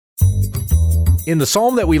In the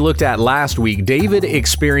psalm that we looked at last week, David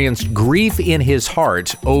experienced grief in his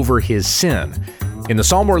heart over his sin. In the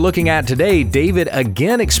psalm we're looking at today, David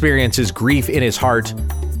again experiences grief in his heart,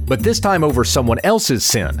 but this time over someone else's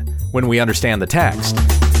sin, when we understand the text.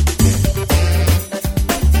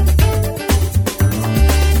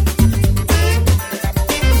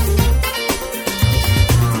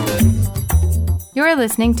 You're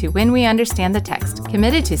listening to When We Understand the Text,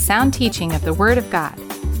 committed to sound teaching of the Word of God.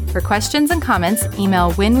 For questions and comments,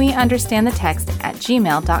 email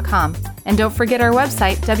whenweunderstandthetext@gmail.com. And don't forget our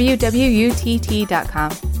website,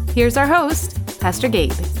 www.utt.com. Here's our host, Pastor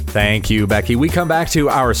Gabe. Thank you, Becky. We come back to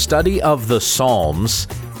our study of the Psalms,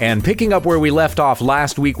 and picking up where we left off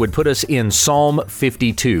last week would put us in Psalm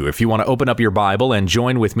 52. If you want to open up your Bible and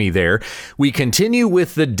join with me there, we continue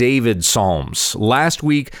with the David Psalms. Last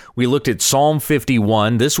week, we looked at Psalm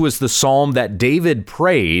 51. This was the psalm that David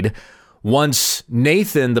prayed once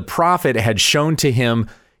Nathan, the prophet, had shown to him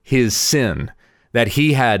his sin, that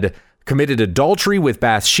he had committed adultery with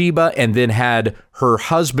Bathsheba and then had her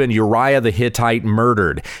husband Uriah the Hittite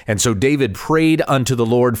murdered. And so David prayed unto the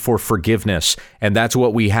Lord for forgiveness. And that's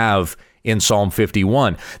what we have in Psalm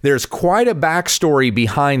 51. There's quite a backstory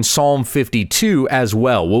behind Psalm 52 as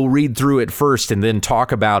well. We'll read through it first and then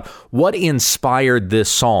talk about what inspired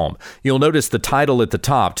this psalm. You'll notice the title at the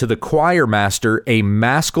top, To the Choir Master, a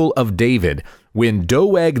Maskil of David. When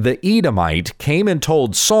Doeg the Edomite came and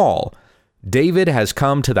told Saul, David has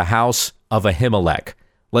come to the house of Ahimelech.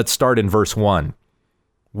 Let's start in verse 1.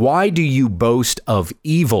 Why do you boast of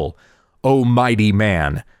evil, O mighty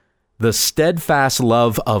man? The steadfast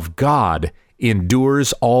love of God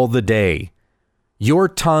endures all the day. Your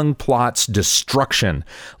tongue plots destruction.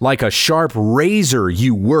 Like a sharp razor,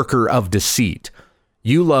 you worker of deceit.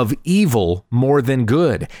 You love evil more than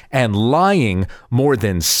good, and lying more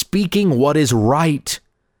than speaking what is right.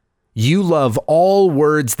 You love all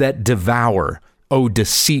words that devour, O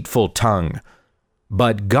deceitful tongue.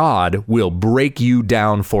 But God will break you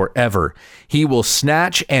down forever. He will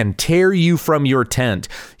snatch and tear you from your tent.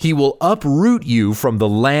 He will uproot you from the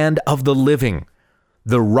land of the living.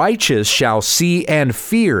 The righteous shall see and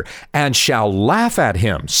fear, and shall laugh at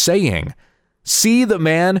him, saying, See the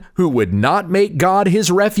man who would not make God his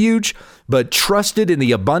refuge, but trusted in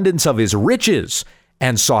the abundance of his riches,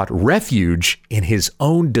 and sought refuge in his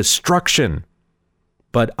own destruction.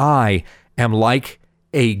 But I am like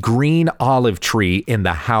a green olive tree in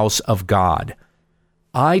the house of God.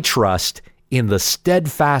 I trust in the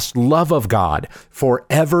steadfast love of God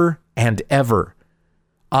forever and ever.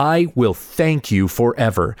 I will thank you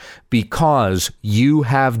forever because you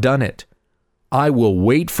have done it. I will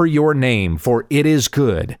wait for your name, for it is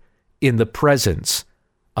good in the presence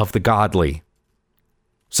of the godly.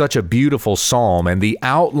 Such a beautiful psalm, and the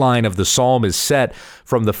outline of the psalm is set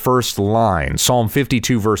from the first line. Psalm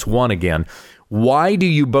 52, verse 1 again. Why do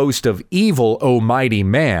you boast of evil, O mighty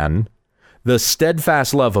man? The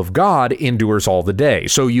steadfast love of God endures all the day.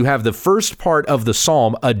 So you have the first part of the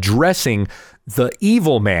psalm addressing the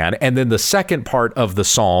evil man, and then the second part of the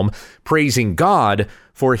psalm praising God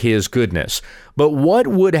for his goodness. But what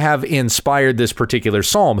would have inspired this particular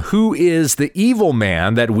psalm? Who is the evil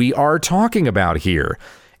man that we are talking about here?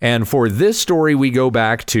 And for this story, we go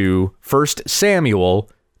back to 1 Samuel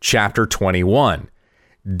chapter 21.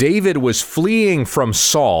 David was fleeing from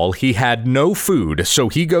Saul. He had no food, so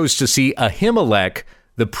he goes to see Ahimelech,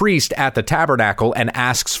 the priest at the tabernacle, and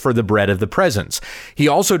asks for the bread of the presence. He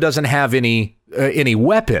also doesn't have any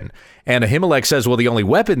weapon. And Ahimelech says, well, the only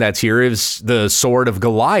weapon that's here is the sword of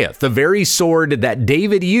Goliath, the very sword that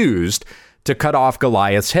David used to cut off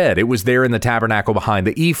Goliath's head. It was there in the tabernacle behind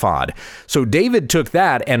the ephod. So David took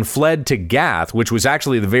that and fled to Gath, which was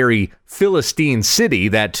actually the very Philistine city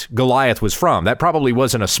that Goliath was from. That probably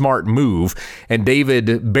wasn't a smart move, and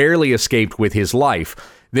David barely escaped with his life.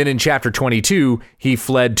 Then in chapter 22, he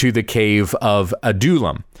fled to the cave of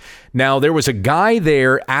Adullam. Now, there was a guy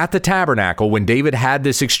there at the tabernacle when David had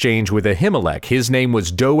this exchange with Ahimelech. His name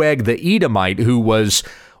was Doeg the Edomite, who was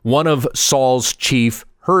one of Saul's chief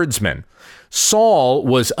herdsmen. Saul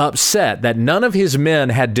was upset that none of his men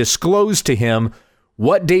had disclosed to him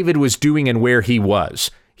what David was doing and where he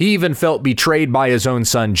was. He even felt betrayed by his own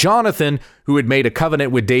son Jonathan, who had made a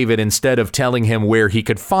covenant with David instead of telling him where he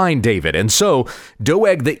could find David. And so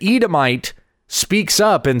Doeg the Edomite speaks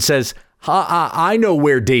up and says, I know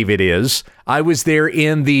where David is. I was there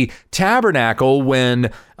in the tabernacle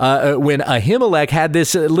when Ahimelech had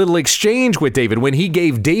this little exchange with David, when he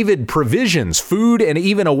gave David provisions, food, and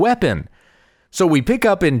even a weapon. So we pick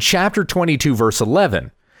up in chapter 22, verse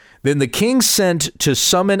 11. Then the king sent to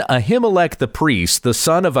summon Ahimelech the priest, the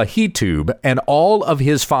son of Ahitub, and all of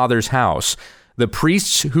his father's house, the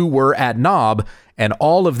priests who were at Nob, and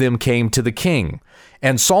all of them came to the king.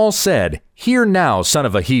 And Saul said, Hear now, son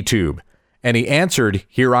of Ahitub. And he answered,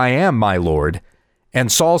 Here I am, my lord.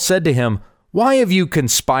 And Saul said to him, Why have you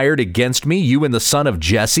conspired against me, you and the son of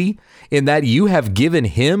Jesse, in that you have given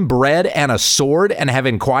him bread and a sword, and have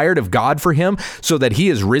inquired of God for him, so that he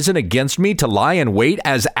has risen against me to lie in wait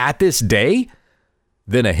as at this day?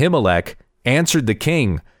 Then Ahimelech answered the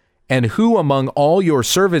king, And who among all your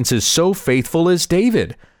servants is so faithful as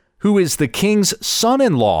David, who is the king's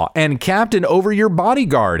son-in-law and captain over your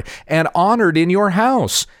bodyguard and honored in your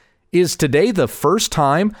house? Is today the first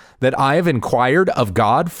time that I have inquired of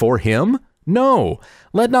God for him? No,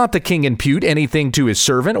 let not the king impute anything to his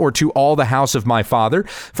servant or to all the house of my father,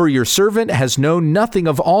 for your servant has known nothing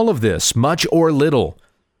of all of this, much or little.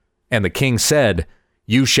 And the king said,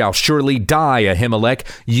 You shall surely die, Ahimelech,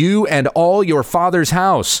 you and all your father's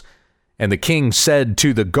house. And the king said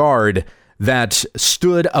to the guard that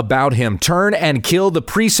stood about him, Turn and kill the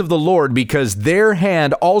priests of the Lord, because their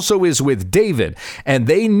hand also is with David, and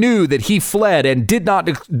they knew that he fled and did not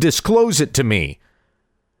disclose it to me.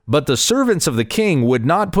 But the servants of the king would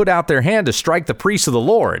not put out their hand to strike the priests of the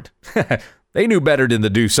Lord. They knew better than to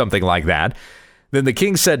do something like that. Then the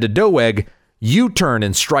king said to Doeg, You turn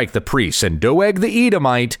and strike the priests. And Doeg the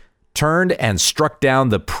Edomite turned and struck down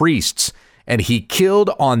the priests. And he killed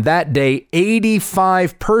on that day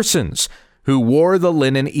 85 persons who wore the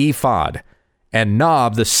linen ephod. And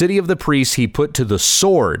Nob, the city of the priests, he put to the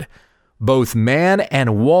sword, both man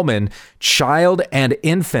and woman, child and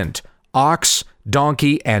infant, ox,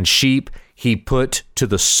 donkey, and sheep, he put to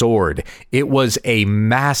the sword. It was a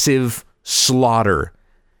massive slaughter.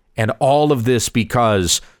 And all of this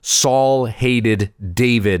because Saul hated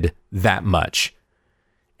David that much.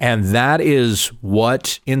 And that is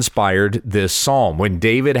what inspired this psalm. When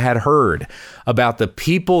David had heard about the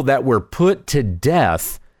people that were put to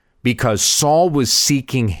death because Saul was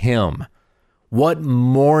seeking him, what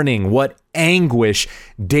mourning, what anguish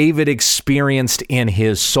David experienced in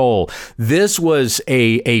his soul. This was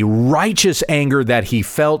a righteous anger that he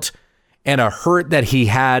felt and a hurt that he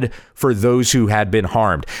had for those who had been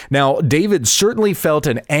harmed. Now, David certainly felt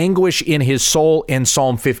an anguish in his soul in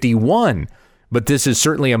Psalm 51, but this is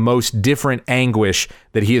certainly a most different anguish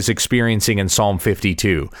that he is experiencing in Psalm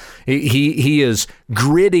 52. He is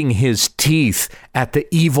gritting his teeth at the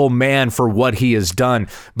evil man for what he has done,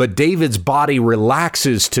 but David's body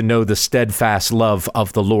relaxes to know the steadfast love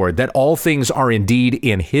of the Lord, that all things are indeed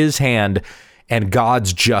in his hand and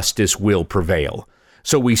God's justice will prevail.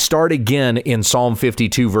 So we start again in Psalm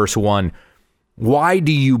 52, verse 1. Why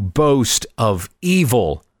do you boast of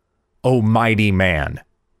evil, O mighty man?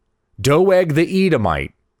 Doeg the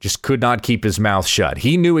Edomite just could not keep his mouth shut.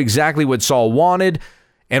 He knew exactly what Saul wanted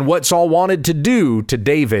and what Saul wanted to do to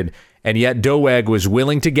David, and yet Doeg was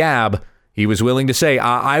willing to gab. He was willing to say,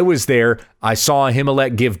 I was there. I saw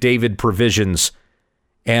Ahimelech give David provisions,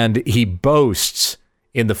 and he boasts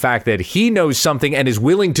in the fact that he knows something and is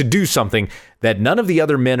willing to do something that none of the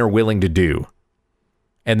other men are willing to do.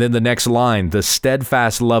 And then the next line, the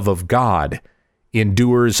steadfast love of God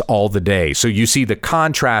endures all the day. So you see the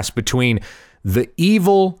contrast between the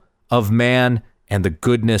evil of man and the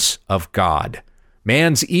goodness of God.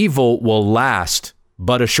 Man's evil will last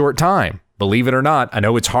but a short time. Believe it or not, I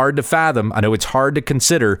know it's hard to fathom. I know it's hard to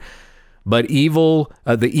consider, but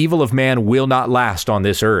the evil of man will not last on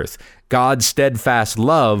this earth. God's steadfast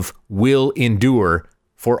love will endure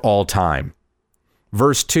for all time.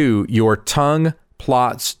 Verse 2, your tongue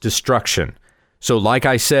plots destruction. So like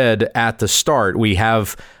I said at the start, we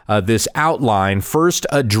have this outline, first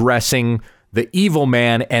addressing the evil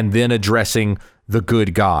man and then addressing the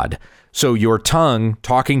good God. So your tongue,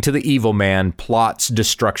 talking to the evil man, plots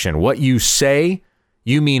destruction. What you say,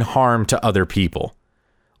 you mean harm to other people.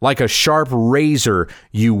 Like a sharp razor,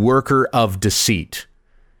 you worker of deceit.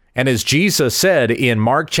 And as Jesus said in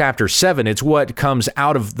Mark chapter 7, it's what comes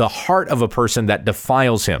out of the heart of a person that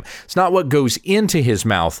defiles him. It's not what goes into his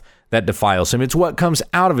mouth that defiles him. It's what comes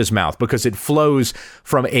out of his mouth because it flows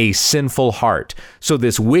from a sinful heart. So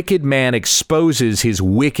this wicked man exposes his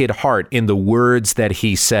wicked heart in the words that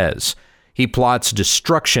he says. He plots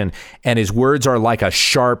destruction, and his words are like a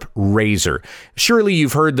sharp razor. Surely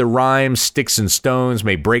you've heard the rhyme, sticks and stones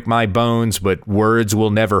may break my bones, but words will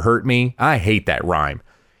never hurt me. I hate that rhyme.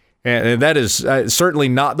 And that is certainly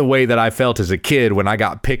not the way that I felt as a kid when I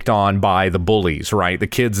got picked on by the bullies, right? The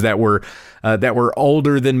kids that were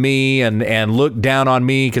older than me and looked down on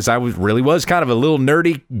me because I really was kind of a little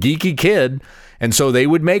nerdy, geeky kid. And so they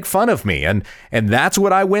would make fun of me. And that's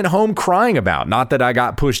what I went home crying about. Not that I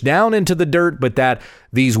got pushed down into the dirt, but that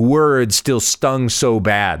these words still stung so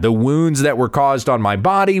bad. The wounds that were caused on my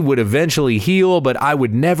body would eventually heal, but I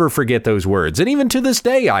would never forget those words. And even to this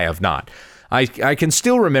day, I have not. I can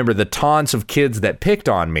still remember the taunts of kids that picked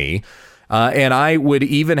on me. And I would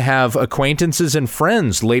even have acquaintances and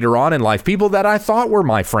friends later on in life, people that I thought were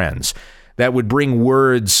my friends, that would bring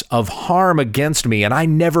words of harm against me, and I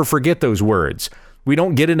never forget those words. We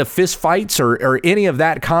don't get into fist fights or any of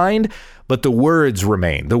that kind, but the words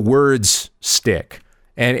remain. The words stick.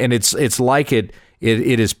 And it's like it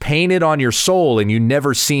is painted on your soul, and you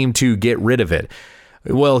never seem to get rid of it.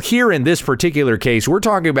 Well, here in this particular case, we're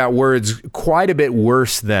talking about words quite a bit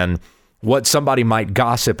worse than what somebody might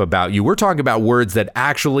gossip about you. We're talking about words that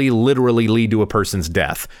actually literally lead to a person's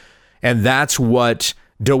death. And that's what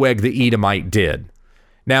Doeg the Edomite did.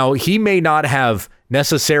 Now, he may not have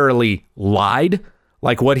necessarily lied,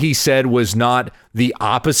 like what he said was not the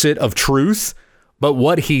opposite of truth, but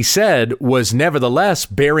what he said was nevertheless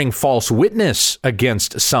bearing false witness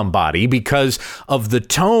against somebody because of the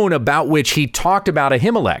tone about which he talked about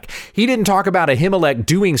Ahimelech. He didn't talk about Ahimelech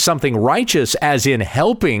doing something righteous as in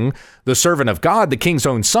helping the servant of God, the king's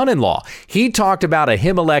own son-in-law. He talked about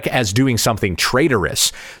Ahimelech as doing something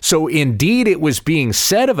traitorous. So indeed, it was being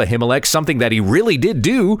said of Ahimelech something that he really did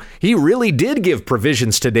do. He really did give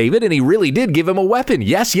provisions to David, and he really did give him a weapon.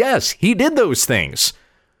 Yes, he did those things.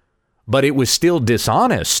 But it was still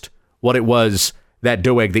dishonest what it was that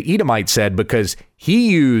Doeg the Edomite said, because he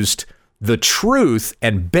used the truth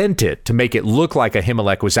and bent it to make it look like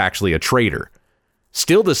Ahimelech was actually a traitor.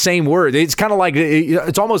 Still the same word. It's kind of like,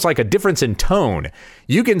 it's almost like a difference in tone.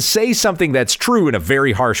 You can say something that's true in a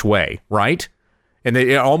very harsh way, right? And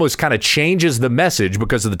it almost kind of changes the message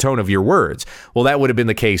because of the tone of your words. Well, that would have been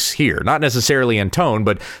the case here. Not necessarily in tone,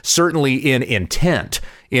 but certainly in intent,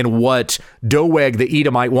 in what Doeg the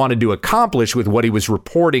Edomite wanted to accomplish with what he was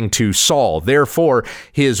reporting to Saul. Therefore,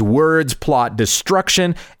 his words plot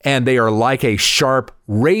destruction, and they are like a sharp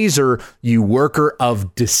razor, you worker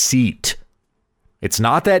of deceit. It's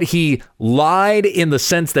not that he lied in the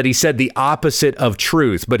sense that he said the opposite of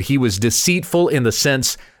truth, but he was deceitful in the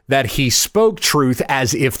sense that he spoke truth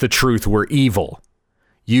as if the truth were evil.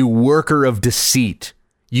 You worker of deceit,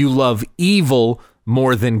 you love evil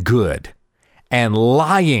more than good, and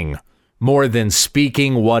lying more than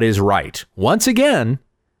speaking what is right. Once again,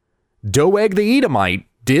 Doeg the Edomite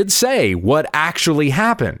did say what actually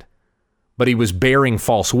happened, but he was bearing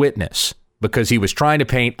false witness because he was trying to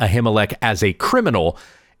paint Ahimelech as a criminal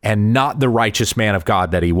and not the righteous man of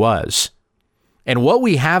God that he was. And what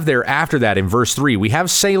we have there after that in verse 3, we have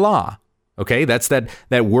Selah. Okay, that's that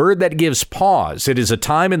word that gives pause. It is a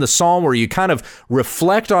time in the psalm where you kind of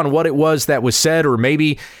reflect on what it was that was said, or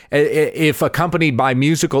maybe if accompanied by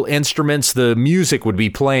musical instruments, the music would be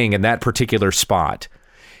playing in that particular spot.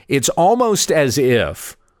 It's almost as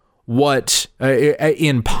if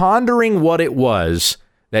in pondering what it was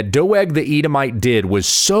that Doeg the Edomite did was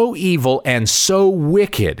so evil and so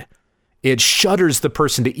wicked, it shudders the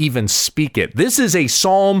person to even speak it. This is a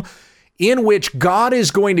psalm in which God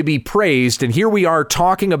is going to be praised, and here we are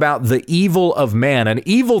talking about the evil of man, an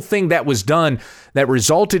evil thing that was done that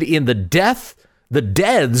resulted in the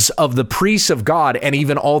deaths of the priests of God and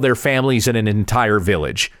even all their families in an entire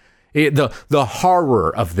village. The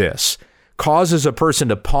horror of this causes a person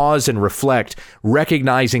to pause and reflect,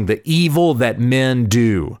 recognizing the evil that men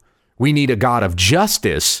do. We need a God of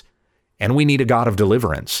justice, and we need a God of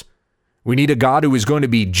deliverance. We need a God who is going to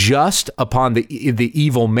be just upon the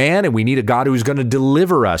evil man, and we need a God who is going to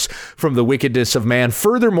deliver us from the wickedness of man.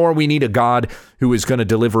 Furthermore, we need a God who is going to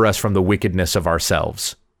deliver us from the wickedness of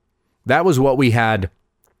ourselves. That was what we had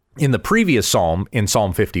in the previous psalm, in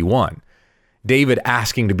Psalm 51. David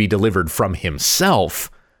asking to be delivered from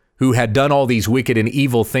himself, who had done all these wicked and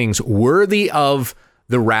evil things worthy of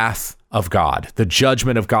the wrath of God, the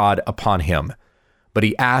judgment of God upon him. But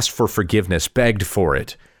he asked for forgiveness, begged for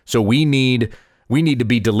it. So we need to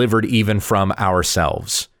be delivered even from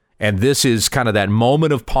ourselves. And this is kind of that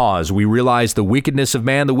moment of pause. We realize the wickedness of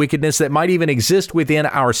man, the wickedness that might even exist within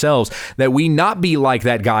ourselves, that we not be like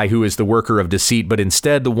that guy who is the worker of deceit, but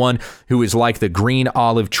instead the one who is like the green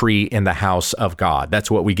olive tree in the house of God.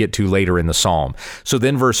 That's what we get to later in the psalm. So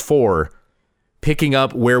then verse 4, picking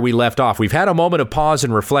up where we left off, we've had a moment of pause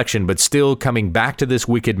and reflection, but still coming back to this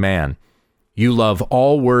wicked man. You love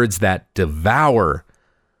all words that devour,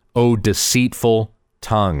 O deceitful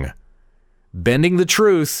tongue. Bending the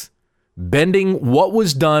truth, bending what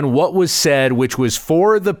was done, what was said, which was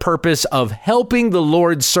for the purpose of helping the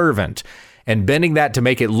Lord's servant. and bending that to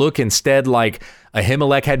make it look instead like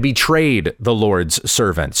Ahimelech had betrayed the Lord's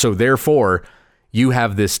servant. So therefore, you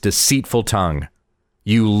have this deceitful tongue.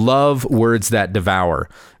 You love words that devour.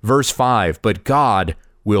 Verse 5, but God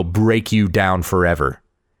will break you down forever.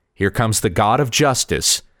 Here comes the God of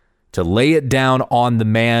justice to lay it down on the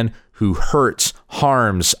man who hurts,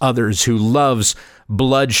 harms others, who loves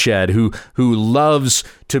bloodshed, who loves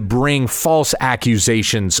to bring false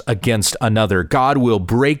accusations against another. God will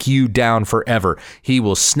break you down forever. He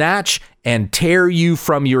will snatch and tear you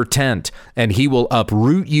from your tent, and he will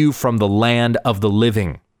uproot you from the land of the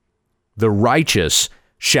living. The righteous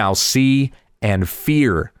shall see and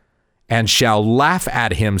fear, and shall laugh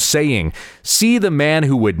at him, saying, see the man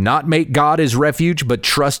who would not make God his refuge, but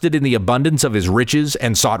trusted in the abundance of his riches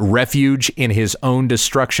and sought refuge in his own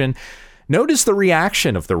destruction. Notice the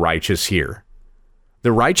reaction of the righteous here.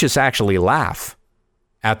 The righteous actually laugh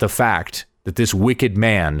at the fact that this wicked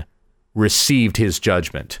man received his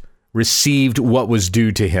judgment, received what was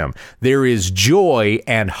due to him. There is joy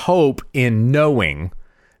and hope in knowing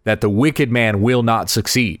that the wicked man will not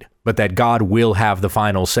succeed, but that God will have the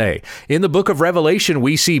final say. In the book of Revelation,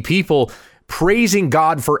 we see people praising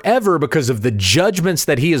God forever because of the judgments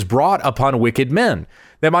that he has brought upon wicked men.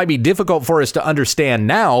 That might be difficult for us to understand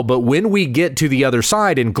now, but when we get to the other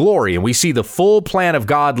side in glory and we see the full plan of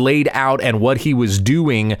God laid out and what he was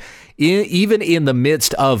doing, even in the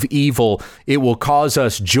midst of evil, it will cause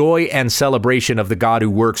us joy and celebration of the God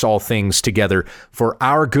who works all things together for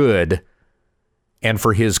our good and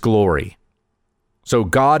for his glory. So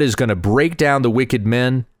God is going to break down the wicked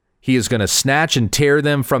men. He is going to snatch and tear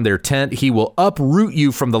them from their tent. He will uproot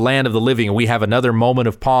you from the land of the living. And we have another moment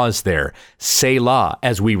of pause there, Selah,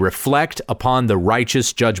 as we reflect upon the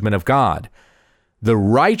righteous judgment of God. The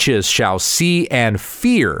righteous shall see and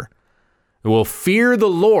fear. They will fear the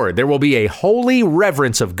Lord. There will be a holy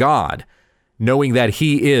reverence of God, knowing that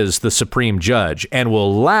he is the supreme judge, and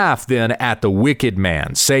will laugh then at the wicked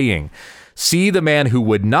man, saying, see the man who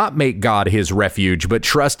would not make God his refuge, but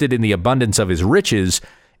trusted in the abundance of his riches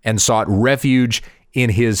and sought refuge in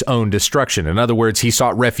his own destruction. In other words, he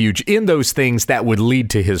sought refuge in those things that would lead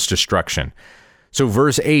to his destruction. So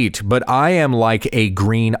verse 8, but I am like a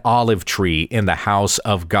green olive tree in the house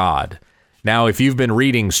of God. Now, if you've been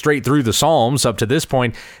reading straight through the Psalms up to this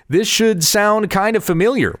point, this should sound kind of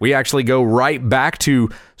familiar. We actually go right back to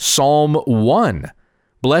Psalm 1.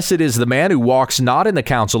 Blessed is the man who walks not in the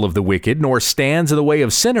counsel of the wicked, nor stands in the way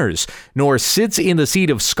of sinners, nor sits in the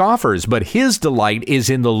seat of scoffers, but his delight is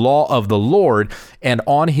in the law of the Lord, and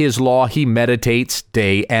on his law he meditates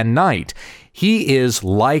day and night. He is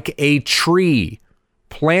like a tree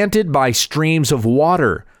planted by streams of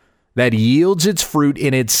water that yields its fruit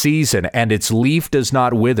in its season, and its leaf does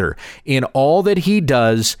not wither. In all that he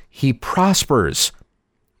does, he prospers.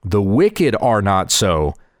 The wicked are not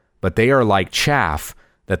so, but they are like chaff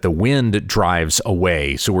that the wind drives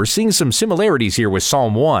away. So we're seeing some similarities here with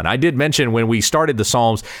Psalm 1. I did mention when we started the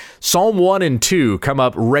Psalms, Psalm 1 and 2 come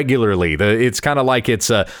up regularly. It's kind of like it's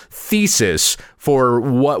a thesis for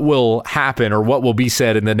what will happen or what will be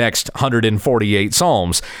said in the next 148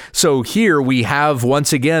 Psalms. So here we have,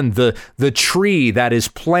 once again, the tree that is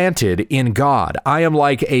planted in God. I am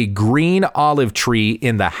like a green olive tree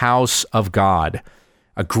in the house of God.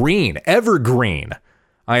 A green, evergreen.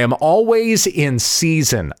 I am always in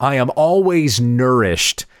season. I am always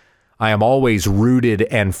nourished. I am always rooted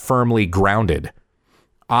and firmly grounded.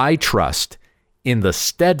 I trust in the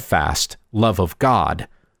steadfast love of God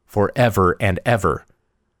forever and ever.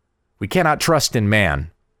 We cannot trust in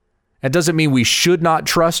man. That doesn't mean we should not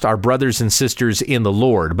trust our brothers and sisters in the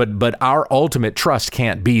Lord, but our ultimate trust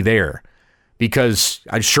can't be there, because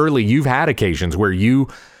surely you've had occasions where you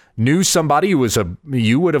knew somebody who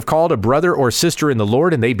you would have called a brother or sister in the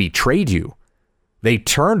Lord, and they betrayed you. They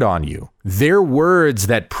turned on you. Their words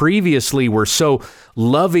that previously were so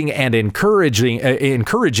loving and encouraging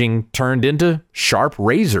turned into sharp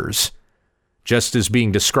razors, just as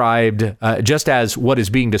what is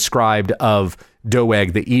being described of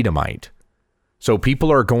Doeg the Edomite. So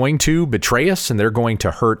people are going to betray us and they're going to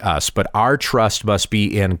hurt us, but our trust must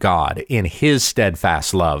be in God, in his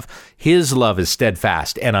steadfast love. His love is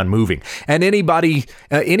steadfast and unmoving. And anybody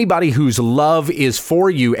whose love is for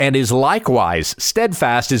you and is likewise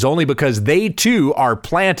steadfast is only because they too are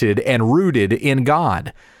planted and rooted in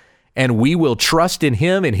God. And we will trust in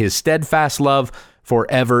him, in his steadfast love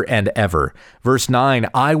forever and ever. Verse 9,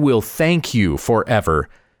 I will thank you forever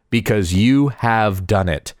because you have done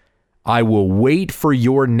it. I will wait for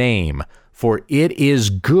your name, for it is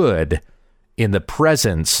good in the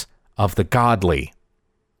presence of the godly.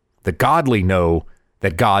 The godly know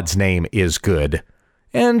that God's name is good,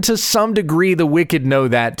 And to some degree, the wicked know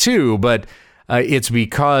that too, but it's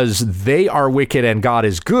because they are wicked and God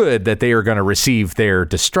is good that they are going to receive their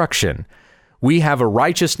destruction. We have a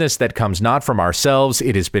righteousness that comes not from ourselves.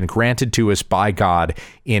 It has been granted to us by God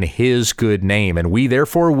in his good name, and we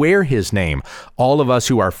therefore wear his name, all of us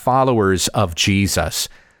who are followers of Jesus.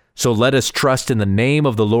 So let us trust in the name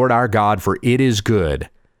of the Lord our God, for it is good.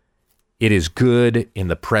 It is good in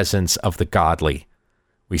the presence of the godly.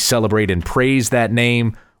 We celebrate and praise that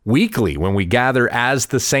name weekly when we gather as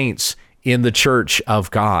the saints in the church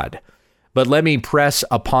of God. But let me press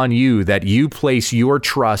upon you that you place your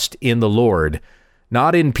trust in the Lord,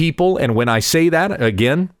 not in people. And when I say that,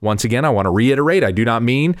 once again, I want to reiterate, I do not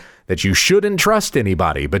mean that you shouldn't trust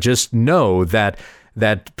anybody, but just know that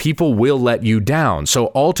people will let you down.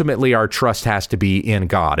 So ultimately, our trust has to be in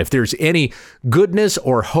God. If there's any goodness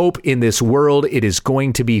or hope in this world, it is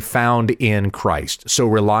going to be found in Christ. So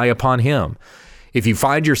rely upon him. If you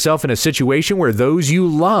find yourself in a situation where those you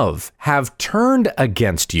love have turned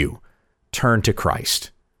against you, turn to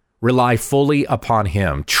Christ. Rely fully upon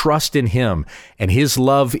him. Trust in him, and his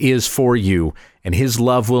love is for you, and his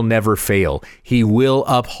love will never fail. He will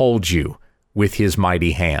uphold you with his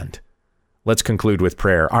mighty hand. Let's conclude with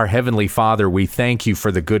prayer. Our Heavenly Father, we thank you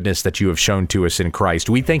for the goodness that you have shown to us in Christ.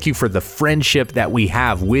 We thank you for the friendship that we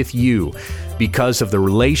have with you because of the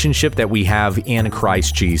relationship that we have in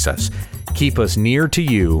Christ Jesus. Keep us near to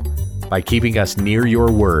you by keeping us near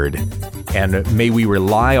your word. And may we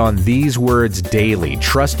rely on these words daily,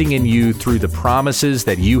 trusting in you through the promises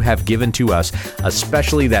that you have given to us,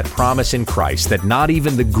 especially that promise in Christ that not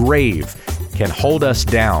even the grave can hold us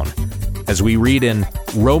down. As we read in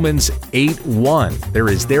Romans 8:1, there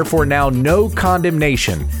is therefore now no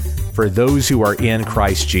condemnation for those who are in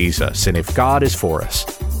Christ Jesus. And if God is for us,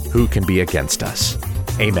 who can be against us?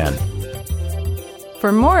 Amen.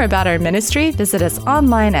 For more about our ministry, visit us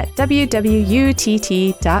online at www.utt.com.